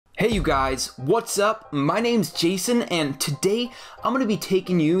Hey you guys, what's up? My name's Jason and today I'm going to be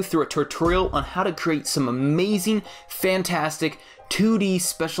taking you through a tutorial on how to create some amazing, fantastic 2D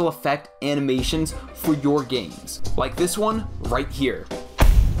special effect animations for your games. Like this one right here.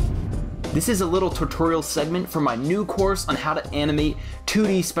 This is a little tutorial segment for my new course on how to animate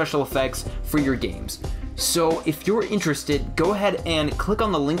 2D special effects for your games. So if you're interested, go ahead and click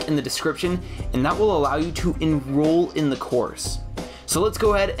on the link in the description and that will allow you to enroll in the course. So let's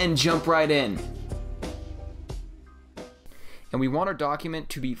go ahead and jump right in. And we want our document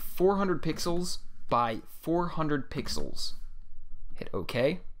to be 400 pixels by 400 pixels. Hit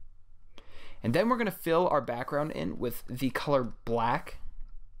OK. And then we're going to fill our background in with the color black.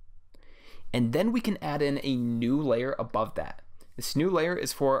 And then we can add in a new layer above that. This new layer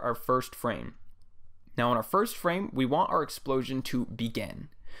is for our first frame. Now on our first frame, we want our explosion to begin.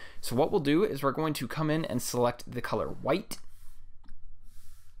 So what we'll do is we're going to come in and select the color white.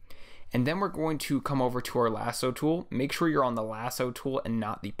 And then we're going to come over to our lasso tool. Make sure you're on the lasso tool and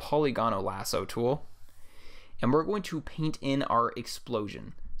not the polygonal lasso tool. And we're going to paint in our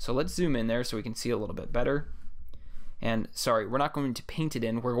explosion. So let's zoom in there so we can see a little bit better. And sorry, we're not going to paint it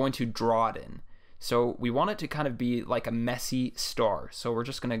in, we're going to draw it in. So we want it to kind of be like a messy star. So we're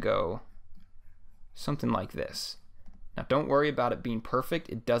just gonna go something like this. Now don't worry about it being perfect.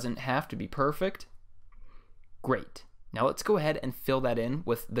 It doesn't have to be perfect. Great. Now let's go ahead and fill that in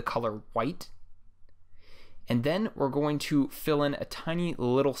with the color white. And then we're going to fill in a tiny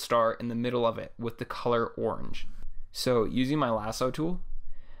little star in the middle of it with the color orange. So using my lasso tool,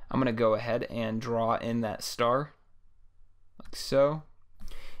 I'm gonna go ahead and draw in that star, like so.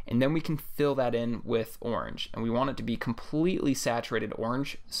 And then we can fill that in with orange. And we want it to be completely saturated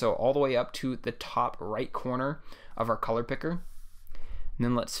orange, so all the way up to the top right corner of our color picker. And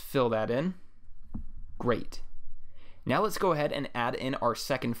then let's fill that in. Great. Now let's go ahead and add in our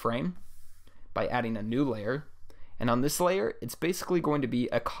second frame by adding a new layer. And on this layer, it's basically going to be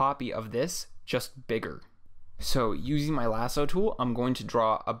a copy of this, just bigger. So using my lasso tool, I'm going to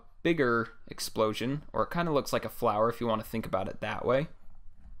draw a bigger explosion, or it kind of looks like a flower if you want to think about it that way.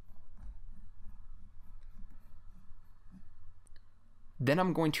 Then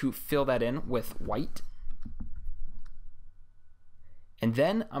I'm going to fill that in with white. And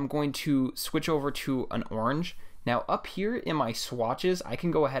then I'm going to switch over to an orange. Now up here in my swatches, I can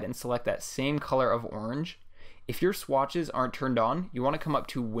go ahead and select that same color of orange. If your swatches aren't turned on, you want to come up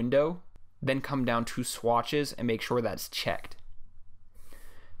to Window, then come down to Swatches and make sure that's checked.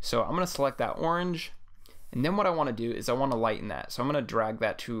 So I'm going to select that orange, and then what I want to do is I want to lighten that. So I'm going to drag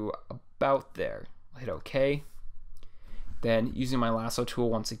that to about there. I'll hit OK. Then using my lasso tool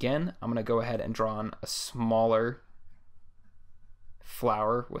once again, I'm going to go ahead and draw on a smaller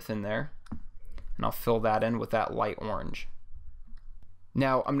flower within there. And I'll fill that in with that light orange.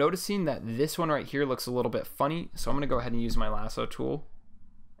 Now I'm noticing that this one right here looks a little bit funny, so I'm going to go ahead and use my lasso tool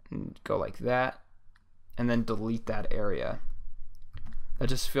and go like that, and then delete that area. That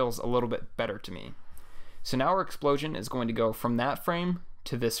just feels a little bit better to me. So now our explosion is going to go from that frame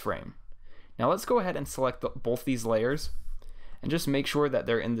to this frame. Now let's go ahead and select both these layers and just make sure that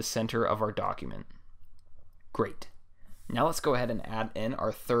they're in the center of our document. Great. Now let's go ahead and add in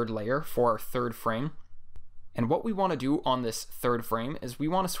our third layer for our third frame. And what we want to do on this third frame is we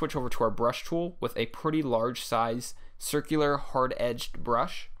want to switch over to our brush tool with a pretty large size circular hard-edged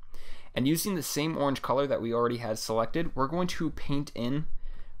brush. And using the same orange color that we already had selected, we're going to paint in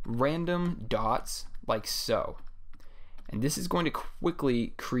random dots like so. And this is going to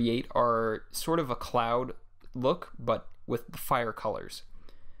quickly create our sort of a cloud look, but with the fire colors.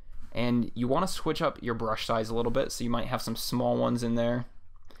 And you want to switch up your brush size a little bit, so you might have some small ones in there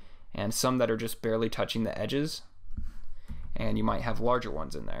and some that are just barely touching the edges, and you might have larger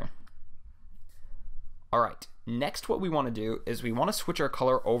ones in there. Alright, next what we want to do is we want to switch our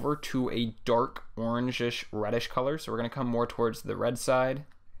color over to a dark orangish reddish color. So we're going to come more towards the red side,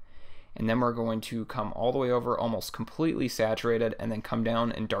 and then we're going to come all the way over almost completely saturated and then come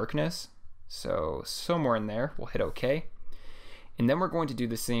down in darkness. So somewhere in there, we'll hit OK. And then we're going to do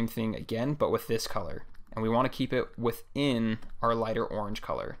the same thing again, but with this color. And we want to keep it within our lighter orange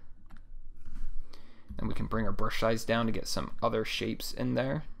color. And we can bring our brush size down to get some other shapes in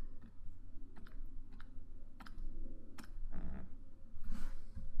there.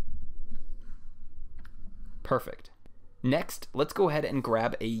 Perfect. Next, let's go ahead and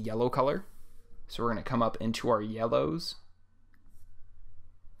grab a yellow color. So we're going to come up into our yellows.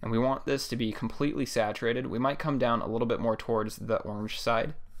 And we want this to be completely saturated. We might come down a little bit more towards the orange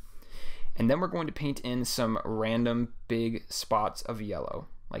side. And then we're going to paint in some random big spots of yellow,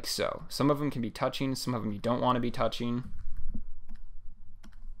 like so. Some of them can be touching, some of them you don't want to be touching.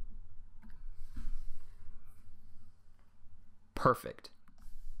 Perfect.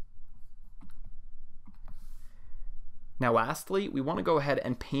 Now lastly, we want to go ahead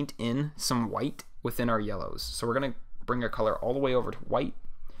and paint in some white within our yellows. So we're going to bring our color all the way over to white,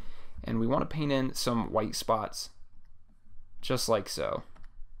 and we want to paint in some white spots just like so.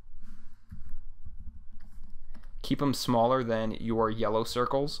 Keep them smaller than your yellow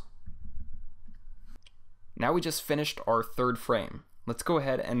circles. Now we just finished our third frame. Let's go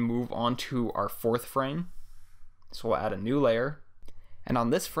ahead and move on to our fourth frame. So we'll add a new layer, and on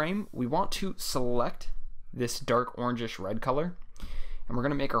this frame we want to select this dark orangish red color, and we're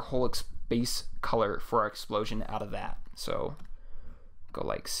going to make our whole base color for our explosion out of that. So go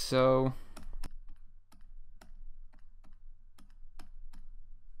like so.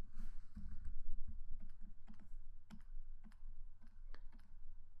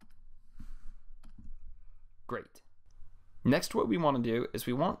 Great. Next, what we want to do is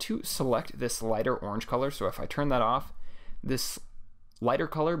we want to select this lighter orange color. So if I turn that off, this lighter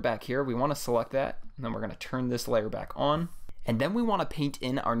color back here, we want to select that, and then we're going to turn this layer back on, and then we want to paint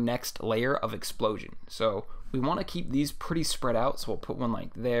in our next layer of explosion. So we want to keep these pretty spread out, so we'll put one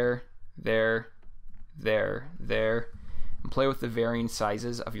like there, there, there, there, and play with the varying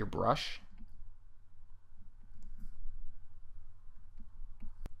sizes of your brush.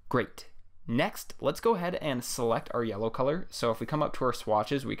 Great. Next, let's go ahead and select our yellow color. So if we come up to our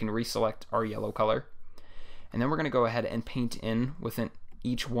swatches, we can reselect our yellow color. And then we're going to go ahead and paint in within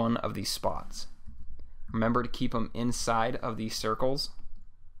each one of these spots. Remember to keep them inside of these circles.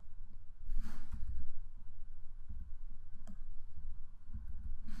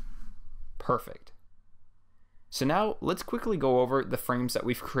 Perfect. So now let's quickly go over the frames that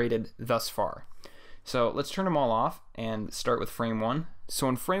we've created thus far. So let's turn them all off and start with frame 1. So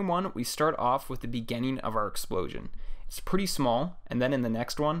in frame 1, we start off with the beginning of our explosion. It's pretty small, and then in the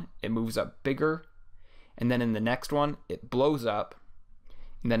next one, it moves up bigger, and then in the next one, it blows up,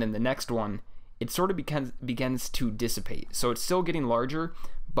 and then in the next one, it sort of begins to dissipate. So it's still getting larger,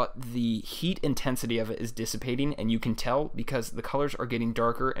 but the heat intensity of it is dissipating, and you can tell because the colors are getting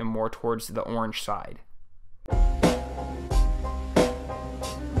darker and more towards the orange side.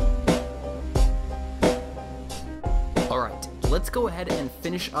 Let's go ahead and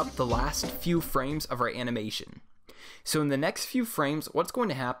finish up the last few frames of our animation. So in the next few frames, what's going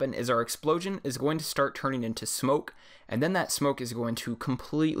to happen is our explosion is going to start turning into smoke, and then that smoke is going to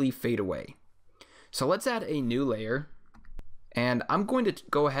completely fade away. So let's add a new layer, and I'm going to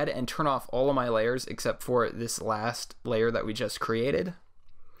go ahead and turn off all of my layers except for this last layer that we just created.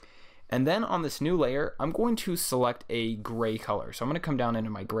 And then on this new layer, I'm going to select a gray color. So I'm going to come down into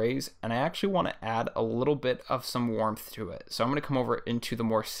my grays, and I actually want to add a little bit of some warmth to it. So I'm going to come over into the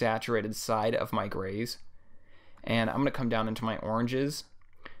more saturated side of my grays, and I'm going to come down into my oranges.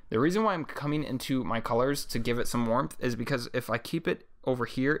 The reason why I'm coming into my colors to give it some warmth is because if I keep it over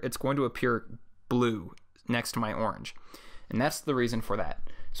here, it's going to appear blue next to my orange. And that's the reason for that.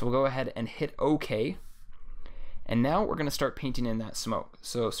 So we'll go ahead and hit OK. And now we're going to start painting in that smoke.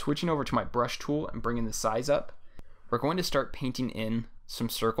 So switching over to my brush tool and bringing the size up, we're going to start painting in some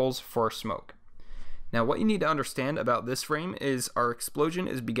circles for our smoke. Now what you need to understand about this frame is our explosion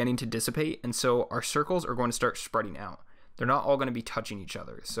is beginning to dissipate, and so our circles are going to start spreading out. They're not all going to be touching each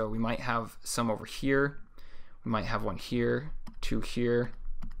other. So we might have some over here, we might have one here, two here,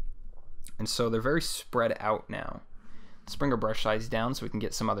 and so they're very spread out now. Let's bring our brush size down so we can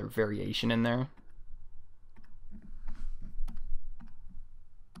get some other variation in there.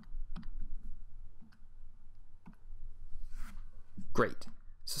 Great.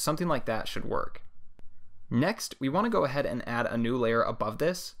 So something like that should work. Next, we want to go ahead and add a new layer above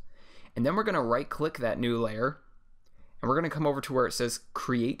this, and then we're going to right click that new layer, and we're going to come over to where it says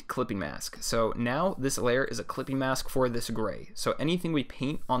create clipping mask. So now this layer is a clipping mask for this gray. So anything we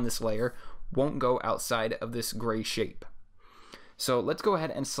paint on this layer won't go outside of this gray shape. So let's go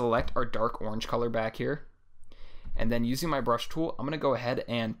ahead and select our dark orange color back here. And then using my brush tool, I'm going to go ahead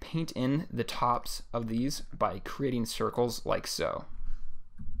and paint in the tops of these by creating circles like so.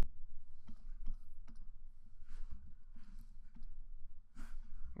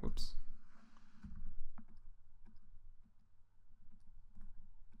 Whoops.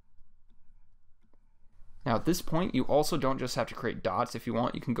 Now at this point, you also don't just have to create dots. If you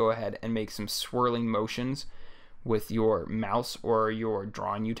want, you can go ahead and make some swirling motions with your mouse or your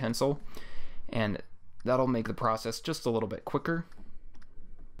drawing utensil, and that'll make the process just a little bit quicker.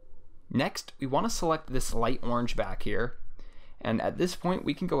 Next, we want to select this light orange back here, and at this point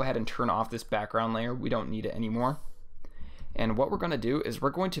we can go ahead and turn off this background layer. We don't need it anymore. And what we're going to do is we're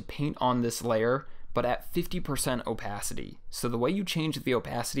going to paint on this layer but at 50% opacity. So the way you change the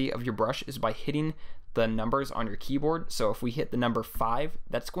opacity of your brush is by hitting the numbers on your keyboard. So if we hit the number 5,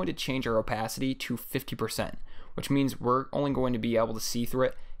 that's going to change our opacity to 50%, which means we're only going to be able to see through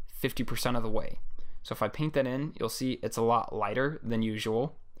it 50% of the way. So if I paint that in, you'll see it's a lot lighter than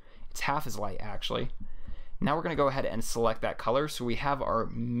usual. It's half as light actually. Now we're going to go ahead and select that color. So we have our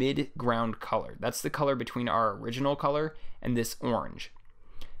mid-ground color. That's the color between our original color and this orange.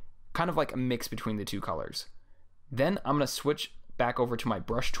 Kind of like a mix between the two colors. Then I'm going to switch back over to my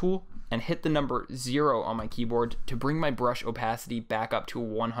brush tool and hit the number 0 on my keyboard to bring my brush opacity back up to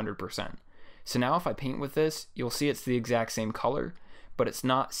 100%. So now if I paint with this, you'll see it's the exact same color, but it's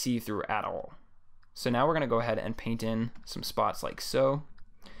not see-through at all. So now we're going to go ahead and paint in some spots like so.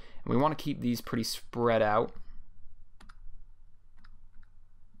 And we want to keep these pretty spread out.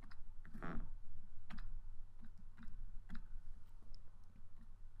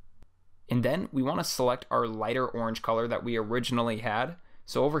 And then we want to select our lighter orange color that we originally had.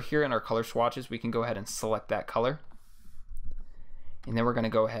 So over here in our color swatches, we can go ahead and select that color. And then we're going to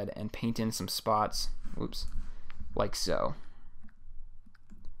go ahead and paint in some spots, like so.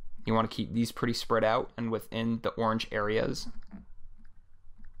 You want to keep these pretty spread out and within the orange areas.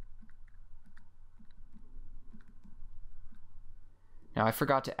 Now I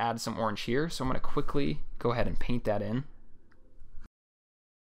forgot to add some orange here, so I'm going to quickly go ahead and paint that in.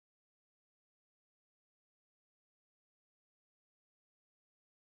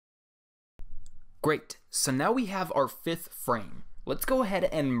 Great, so now we have our 5th frame. Let's go ahead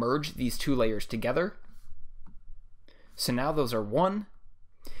and merge these 2 layers together. So now those are 1.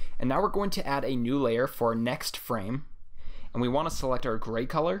 And now we're going to add a new layer for our next frame. And we want to select our gray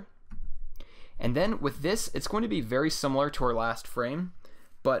color. And then with this, it's going to be very similar to our last frame,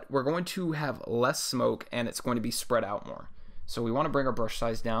 but we're going to have less smoke and it's going to be spread out more. So we want to bring our brush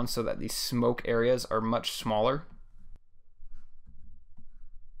size down so that these smoke areas are much smaller.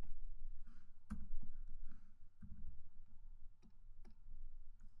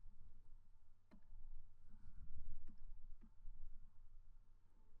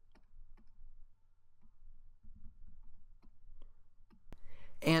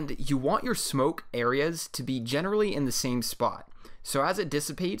 And you want your smoke areas to be generally in the same spot. So as it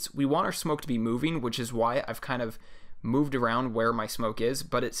dissipates, we want our smoke to be moving, which is why I've kind of moved around where my smoke is,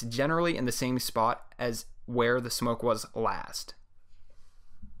 but it's generally in the same spot as where the smoke was last.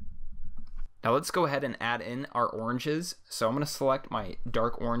 Now let's go ahead and add in our oranges. So I'm going to select my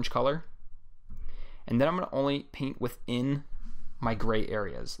dark orange color, and then I'm going to only paint within my gray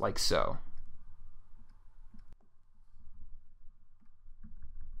areas, like so.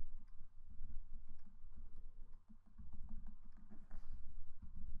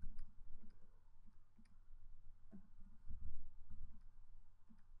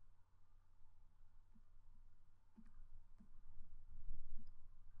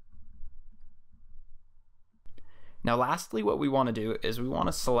 Now lastly, what we want to do is we want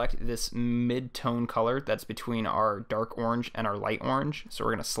to select this mid-tone color that's between our dark orange and our light orange. So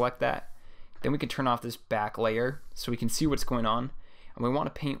we're going to select that. Then we can turn off this back layer so we can see what's going on. And we want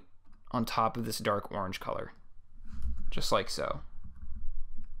to paint on top of this dark orange color, just like so.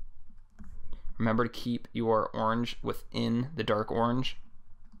 Remember to keep your orange within the dark orange.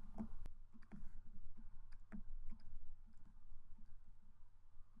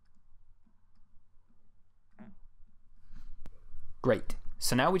 Great.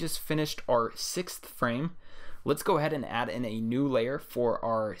 So now we just finished our 6th frame. Let's go ahead and add in a new layer for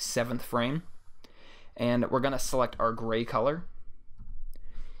our 7th frame. And we're going to select our gray color.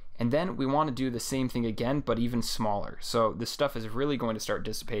 And then we want to do the same thing again, but even smaller. So this stuff is really going to start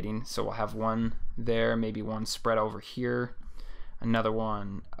dissipating. So we'll have one there, maybe one spread over here, another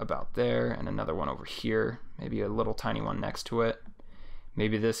one about there, and another one over here, maybe a little tiny one next to it.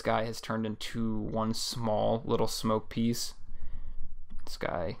 Maybe this guy has turned into one small little smoke piece. This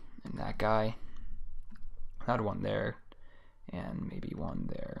guy and that guy. Add one there, and maybe one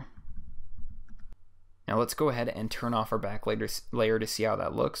there. Now let's go ahead and turn off our back layer to see how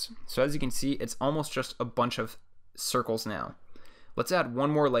that looks. So as you can see, it's almost just a bunch of circles now. Let's add one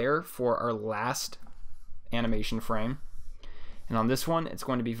more layer for our last animation frame. And on this one, it's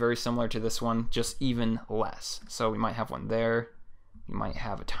going to be very similar to this one, just even less. So we might have one there. We might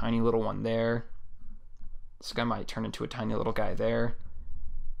have a tiny little one there. This guy might turn into a tiny little guy there.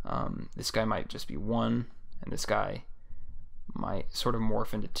 This guy might just be one, and this guy might sort of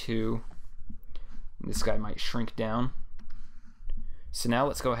morph into two. This guy might shrink down. So now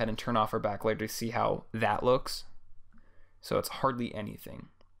let's go ahead and turn off our back layer to see how that looks. So it's hardly anything.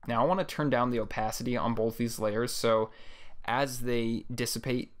 Now I want to turn down the opacity on both these layers, so as they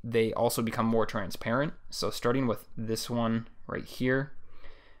dissipate, they also become more transparent. So starting with this one right here,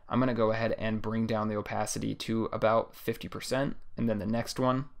 I'm going to go ahead and bring down the opacity to about 50%. And then the next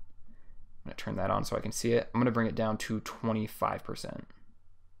one, I'm going to turn that on so I can see it. I'm going to bring it down to 25%.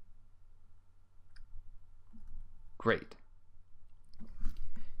 Great.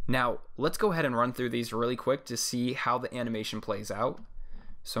 Now, let's go ahead and run through these really quick to see how the animation plays out.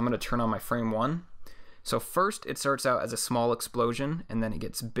 So I'm going to turn on my frame 1. So first, it starts out as a small explosion, and then it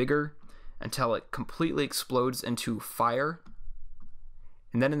gets bigger until it completely explodes into fire.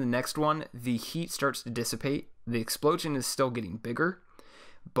 And then in the next one, the heat starts to dissipate. The explosion is still getting bigger,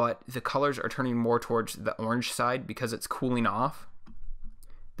 but the colors are turning more towards the orange side because it's cooling off.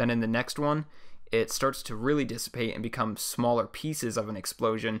 Then in the next one, it starts to really dissipate and become smaller pieces of an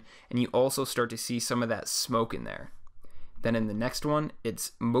explosion, and you also start to see some of that smoke in there. Then in the next one,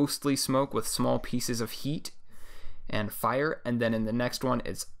 it's mostly smoke with small pieces of heat and fire, and then in the next one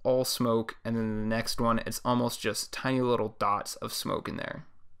it's all smoke, and then in the next one it's almost just tiny little dots of smoke in there.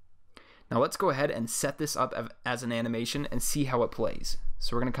 Now let's go ahead and set this up as an animation and see how it plays.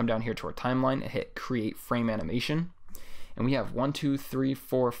 So we're going to come down here to our timeline and hit create frame animation, and we have 1, 2, 3,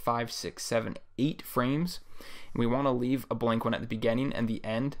 4, 5, 6, 7, 8 frames, and we want to leave a blank one at the beginning and the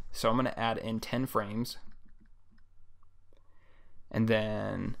end. So I'm going to add in 10 frames, and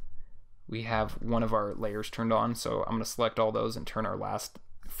then we have one of our layers turned on, so I'm going to select all those and turn our last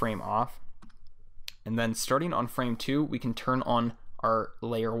frame off. And then starting on frame 2, we can turn on our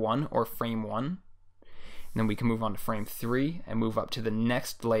layer 1 or frame 1. And then we can move on to frame 3 and move up to the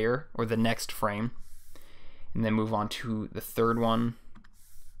next layer or the next frame. And then move on to the third one,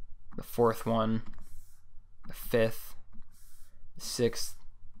 the fourth one, the fifth, the sixth,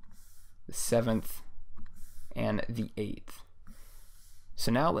 the seventh, and the eighth.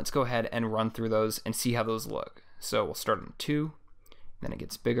 So now let's go ahead and run through those and see how those look. So we'll start on 2, then it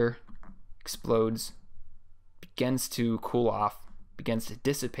gets bigger, explodes, begins to cool off, begins to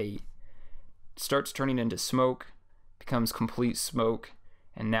dissipate, starts turning into smoke, becomes complete smoke,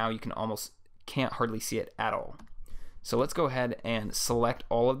 and now you can't hardly see it at all. So let's go ahead and select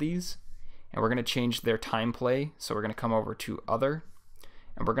all of these, and we're going to change their time play. So we're going to come over to other,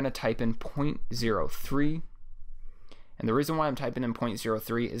 and we're going to type in 0.03. And the reason why I'm typing in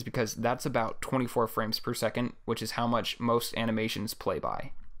 0.03 is because that's about 24 frames per second, which is how much most animations play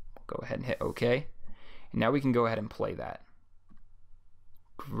by. Go ahead and hit OK. And now we can go ahead and play that.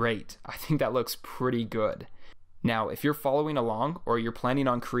 Great. I think that looks pretty good. Now, if you're following along or you're planning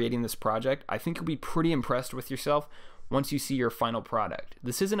on creating this project, I think you'll be pretty impressed with yourself once you see your final product.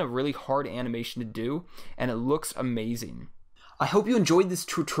 This isn't a really hard animation to do, and it looks amazing. I hope you enjoyed this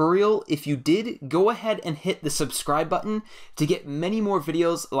tutorial. If you did, go ahead and hit the subscribe button to get many more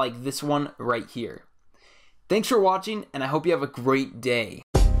videos like this one right here. Thanks for watching, and I hope you have a great day.